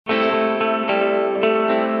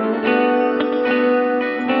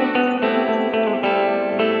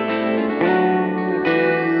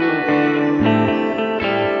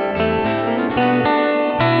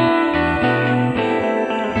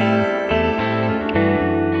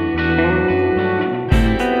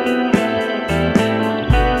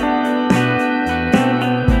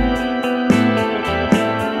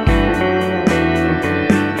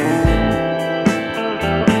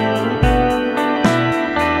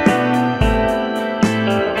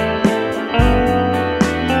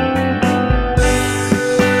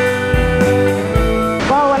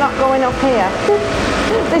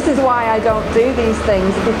This is why I don't do these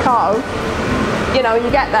things, because, you know, you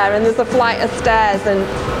get there and there's a flight of stairs and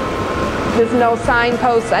there's no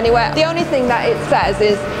signposts anywhere. The only thing that it says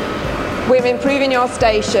is, we're improving your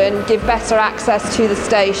station, give better access to the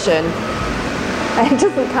station. And it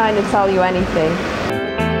doesn't kind of tell you anything.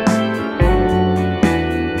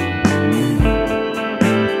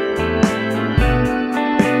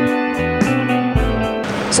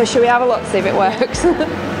 So should we have a look, see if it works?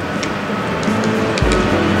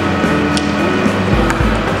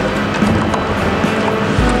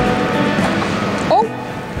 Oh,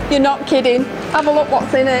 you're not kidding. Have a look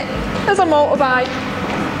what's in it. There's a motorbike.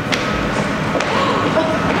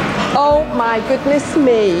 Oh my goodness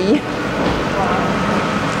me.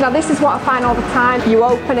 Now this is what I find all the time. You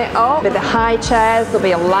open it up, there'll be high chairs, there'll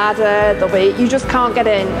be a ladder, you just can't get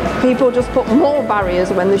in. People just put more barriers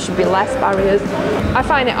when there should be less barriers. I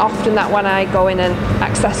find it often that when I go in an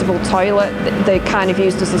accessible toilet, they're kind of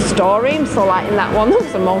used as a storeroom. So like in that one, there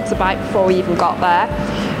was a motorbike before we even got there.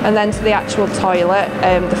 And then to the actual toilet,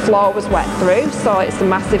 the floor was wet through, so it's a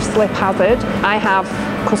massive slip hazard. I have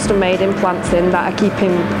custom-made implants in that are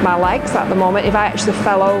keeping my legs at the moment. If I actually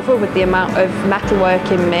fell over with the amount of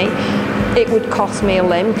metalwork in me, it would cost me a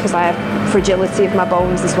limb, because I have fragility of my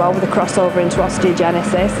bones as well with a crossover into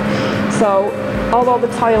osteogenesis. So although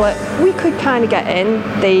the toilet, we could kind of get in,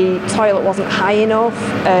 the toilet wasn't high enough,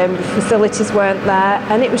 the facilities weren't there,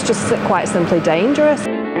 and it was just quite simply dangerous.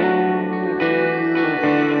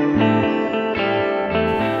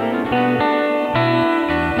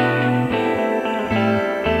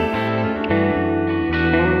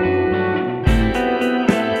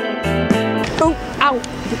 Oh, ow!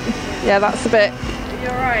 Yeah, that's a bit... Are you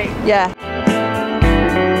alright? Yeah.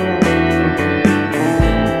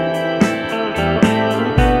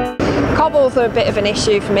 Cobbles are a bit of an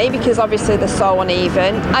issue for me because obviously they're so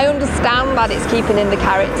uneven. I understand that it's keeping in the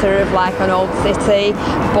character of like an old city,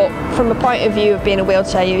 but from the point of view of being a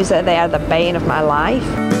wheelchair user, they are the bane of my life.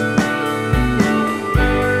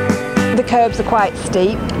 The curbs are quite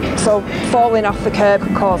steep, so falling off the curb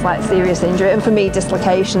could cause like serious injury, and for me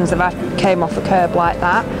dislocations if I came off a curb like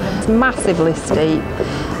that. It's massively steep,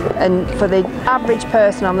 and for the average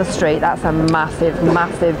person on the street that's a massive,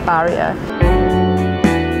 massive barrier.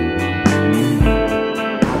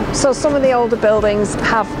 So some of the older buildings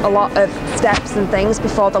have a lot of steps and things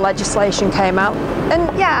before the legislation came out.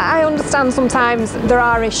 And yeah, I understand sometimes there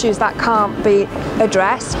are issues that can't be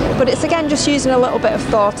addressed, but it's again just using a little bit of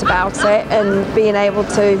thought about it and being able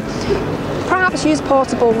to perhaps use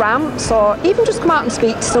portable ramps, or even just come out and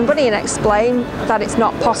speak to somebody and explain that it's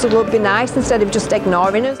not possible. It'd be nice instead of just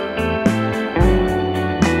ignoring us.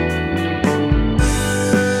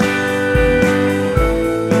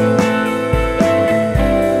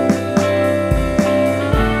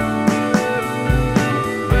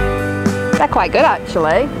 They're quite good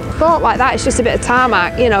actually. Thought like that, it's just a bit of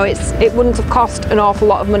tarmac, you know, it wouldn't have cost an awful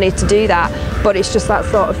lot of money to do that, but it's just that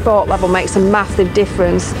sort of thought level makes a massive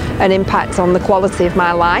difference and impact on the quality of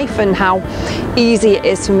my life and how easy it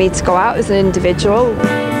is for me to go out as an individual.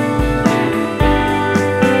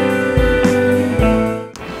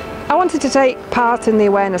 I wanted to take part in the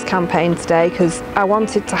awareness campaign today because I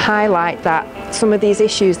wanted to highlight that some of these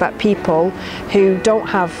issues that people who don't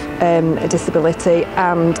have a disability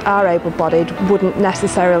and are able-bodied wouldn't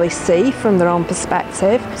necessarily see from their own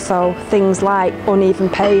perspective. So things like uneven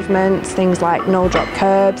pavements, things like no drop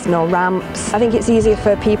curbs, no ramps. I think it's easier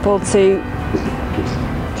for people to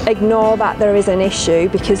ignore that there is an issue,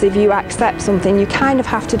 because if you accept something you kind of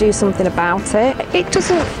have to do something about it. It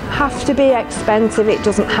doesn't have to be expensive, it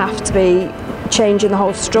doesn't have to be changing the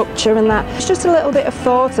whole structure and that. It's just a little bit of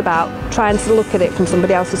thought about trying to look at it from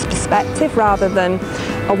somebody else's perspective rather than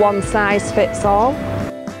a one-size-fits-all.